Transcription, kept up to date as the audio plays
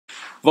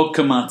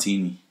Vodka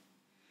Martini.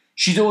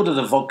 She'd ordered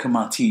a vodka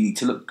martini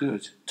to look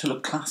good, to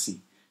look classy,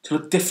 to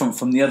look different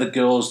from the other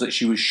girls that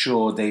she was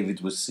sure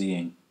David was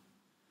seeing.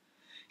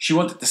 She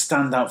wanted to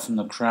stand out from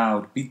the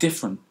crowd, be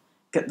different,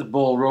 get the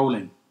ball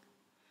rolling.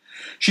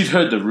 She'd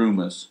heard the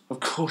rumours. Of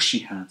course she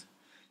had.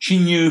 She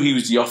knew he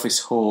was the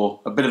office whore,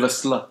 a bit of a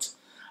slut,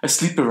 a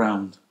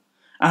sleep-around.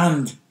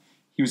 And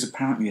he was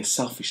apparently a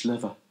selfish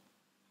lover.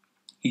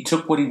 He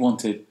took what he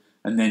wanted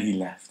and then he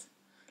left,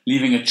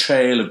 leaving a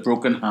trail of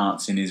broken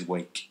hearts in his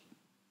wake.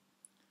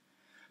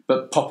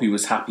 But Poppy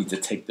was happy to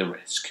take the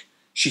risk.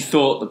 She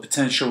thought the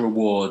potential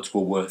rewards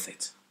were worth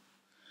it.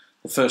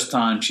 The first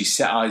time she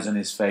set eyes on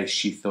his face,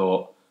 she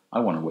thought, I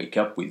want to wake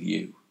up with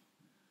you.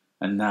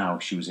 And now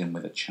she was in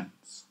with a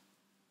chance.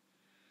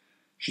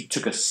 She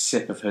took a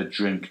sip of her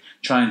drink,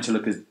 trying to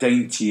look as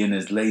dainty and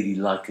as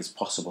ladylike as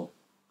possible.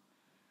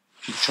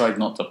 She tried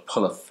not to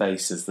pull a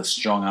face as the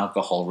strong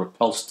alcohol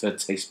repulsed her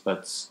taste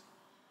buds.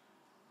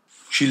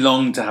 She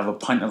longed to have a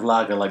pint of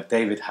lager like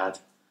David had,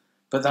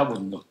 but that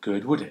wouldn't look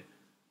good, would it?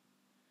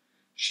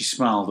 She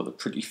smiled at the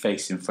pretty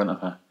face in front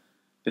of her,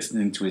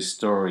 listening to his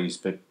stories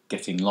but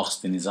getting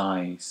lost in his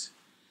eyes.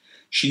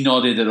 She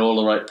nodded at all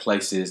the right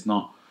places,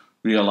 not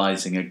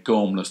realising a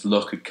gormless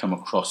look had come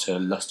across her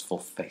lustful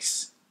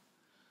face.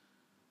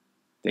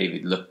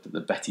 David looked at the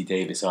Betty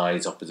Davis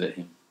eyes opposite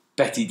him.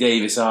 Betty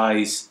Davis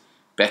eyes,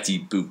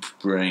 Betty Boop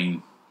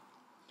brain.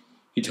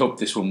 He'd hoped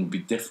this one would be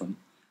different.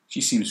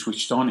 She seemed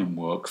switched on in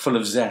work, full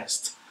of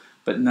zest.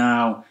 But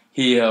now,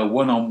 here,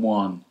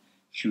 one-on-one,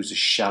 she was as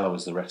shallow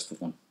as the rest of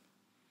them.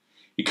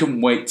 He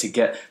couldn't wait to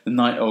get the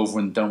night over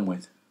and done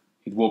with.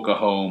 He'd walk her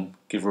home,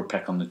 give her a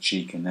peck on the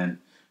cheek, and then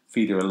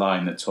feed her a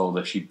line that told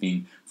her she'd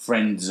been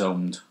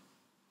friend-zoned.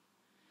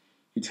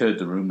 He'd heard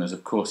the rumours,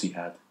 of course he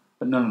had,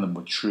 but none of them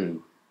were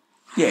true.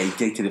 Yeah, he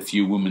dated a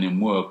few women in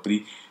work, but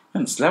he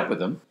hadn't slept with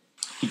them.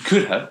 He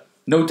could have,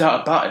 no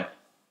doubt about it,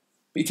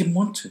 but he didn't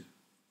want to.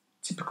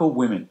 Typical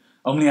women,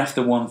 only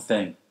after one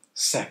thing,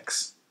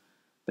 sex.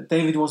 But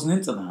David wasn't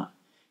into that.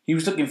 He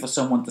was looking for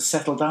someone to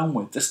settle down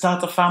with, to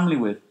start a family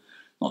with,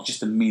 not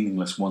just a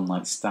meaningless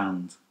one-night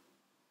stand.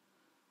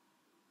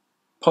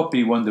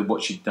 Poppy wondered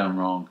what she'd done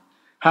wrong,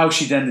 how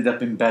she'd ended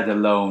up in bed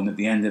alone at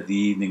the end of the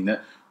evening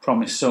that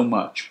promised so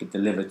much but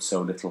delivered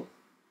so little.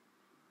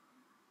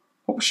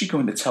 What was she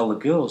going to tell the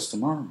girls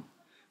tomorrow?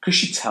 Could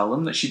she tell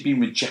them that she'd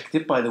been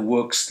rejected by the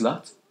work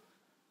slut?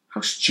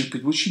 How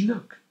stupid would she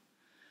look?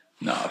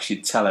 No,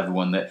 she'd tell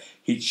everyone that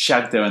he'd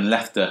shagged her and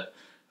left her,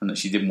 and that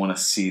she didn't want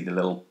to see the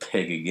little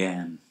pig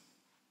again.